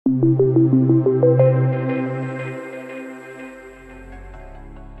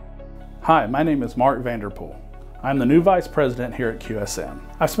Hi, my name is Mark Vanderpool. I'm the new Vice President here at QSM.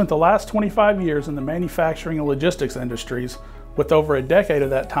 I've spent the last 25 years in the manufacturing and logistics industries, with over a decade of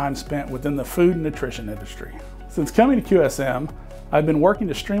that time spent within the food and nutrition industry. Since coming to QSM, I've been working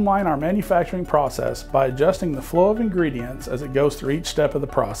to streamline our manufacturing process by adjusting the flow of ingredients as it goes through each step of the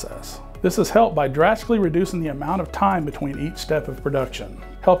process. This is helped by drastically reducing the amount of time between each step of production,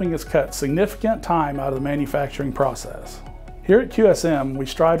 helping us cut significant time out of the manufacturing process. Here at QSM, we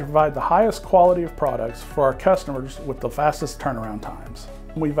strive to provide the highest quality of products for our customers with the fastest turnaround times.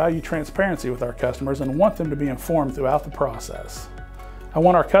 We value transparency with our customers and want them to be informed throughout the process. I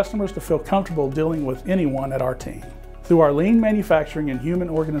want our customers to feel comfortable dealing with anyone at our team. Through our lean manufacturing and human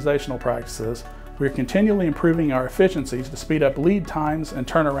organizational practices, we are continually improving our efficiencies to speed up lead times and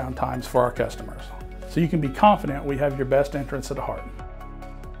turnaround times for our customers. So you can be confident we have your best interests at heart.